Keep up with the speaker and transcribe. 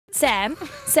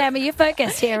Sam, are you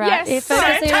focused here, right? Yes. Are you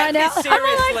focusing right now?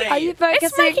 Seriously. Are you focusing?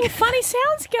 It's making funny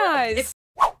sounds, guys.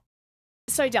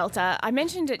 So, Delta, I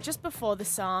mentioned it just before the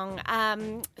song.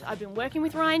 I've been working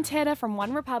with Ryan Tedder from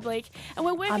One Republic, and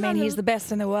we're working on... he's the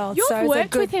best in the world. You've so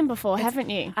worked with him before, haven't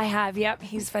you? I have, yep.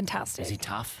 He's fantastic. Is he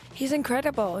tough? He's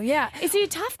incredible, yeah. Is he a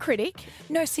tough critic?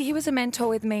 No, see, he was a mentor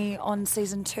with me on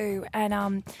season 2,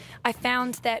 and I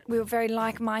found that we were very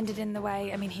like-minded in the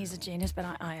way. I mean, he's a genius, but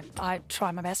I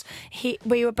try my best.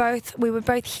 We would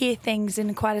both hear things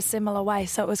in quite a similar way,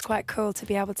 so it was quite cool to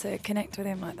be able to connect with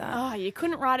him like that. Oh, you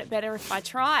couldn't write it better if I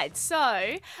tried. So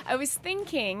I was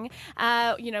thinking,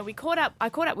 I caught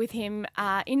up with him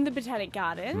in the Botanic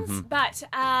Gardens, but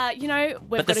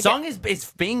But the song is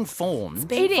being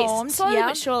formed. It formed, is, slowly yeah.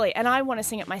 but surely, and I want to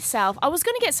sing it myself. I was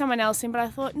going to get someone else in, but I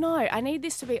thought, no, I need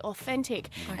this to be authentic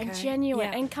and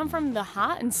genuine and come from the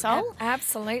heart and soul.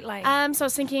 Absolutely. So I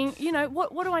was thinking,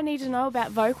 what do I need to know about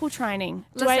vocal training?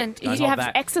 Do Listen, you have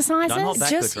exercises? Don't hold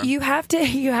back, Just Goodrem.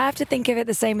 you have to think of it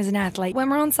the same as an athlete. When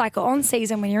we're on cycle, on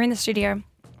season, when you're in the studio,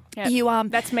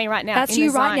 Yep. That's me right now. That's in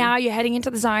you the right zone. now. You're heading into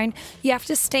the zone. You have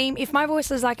to steam. If my voice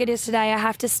is like it is today, I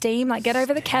have to steam, like get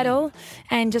over the kettle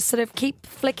and just sort of keep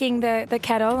flicking the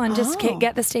kettle and just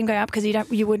get the steam going up because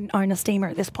you wouldn't own a steamer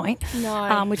at this point.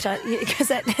 No. Because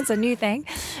that's a new thing.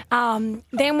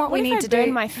 Then what we What need if to I burn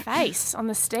do. my face on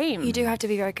the steam? You do have to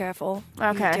be very careful.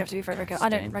 Okay. You do have to be very, very careful. I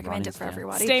don't Steam, recommend it Ronnie's for down.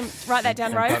 everybody. Steam. Write that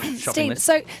down, Rose. Shopping Steam. list.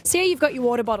 So see, you've got your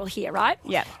water bottle here, right?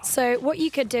 Yep. So what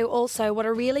you could do also, what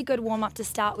a really good warm up to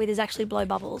start with is actually blow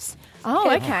bubbles. Oh,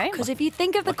 okay. Because if you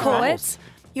think of the chords,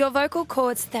 your vocal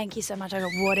cords. Thank you so much. I got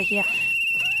water here.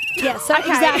 Yeah. So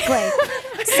exactly.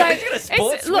 So Is it a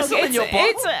sports whistle in your bottle?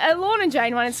 It's a Lorna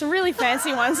Jane one. It's a really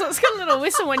fancy one, so it's got a little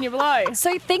whistle when you blow.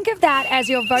 So think of that as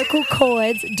your vocal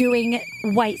cords doing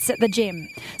weights at the gym.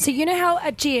 So you know how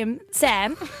a gym,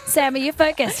 Sam, are you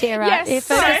focused here, right? Yes. Are you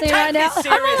focusing Take right now? this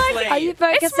seriously. Are you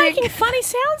focusing? It's making funny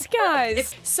sounds,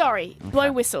 guys. Sorry,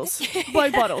 blow whistles,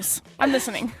 blow bottles. I'm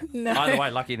listening. Either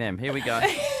way, lucky them. Here we go.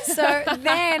 So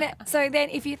then,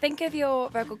 if you think of your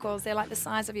vocal cords, they're like the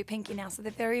size of your pinky now, so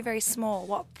they're very, very small.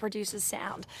 What produces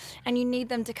sound, and you need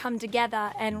them to come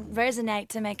together and resonate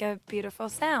to make a beautiful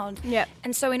sound. Yep.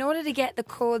 And so, in order to get the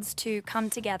chords to come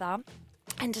together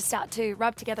and to start to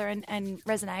rub together and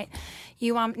resonate,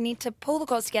 you need to pull the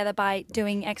chords together by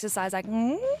doing exercise like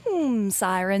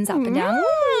sirens up and down.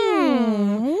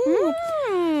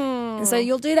 And so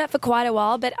you'll do that for quite a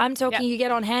while, but I'm talking you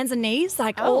get on hands and knees,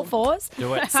 like all fours.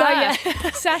 Do it. So yeah.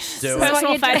 Sash, Do it.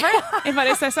 personal What you do. favourite, if I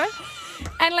do say so.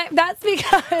 And that's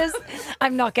because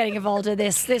I'm not getting involved in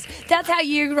this. That's how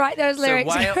you write those So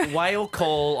lyrics. whale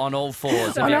call on all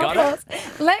fours. Have On you all got it?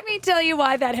 fours. Let me tell you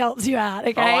why that helps you out,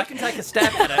 okay? Oh, I can take a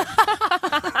stab at it.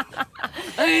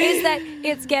 Is that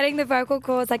it's getting the vocal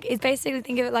cords, like it's basically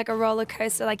think of it like a roller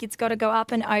coaster, like it's got to go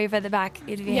up and over the back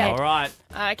of your head. All right.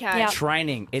 Okay. Yep.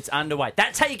 Training. It's underway.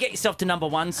 That's how you get yourself to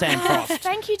 #1, Sam Frost.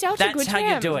 Thank you, Delta That's how you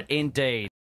Goodrem. do it, indeed.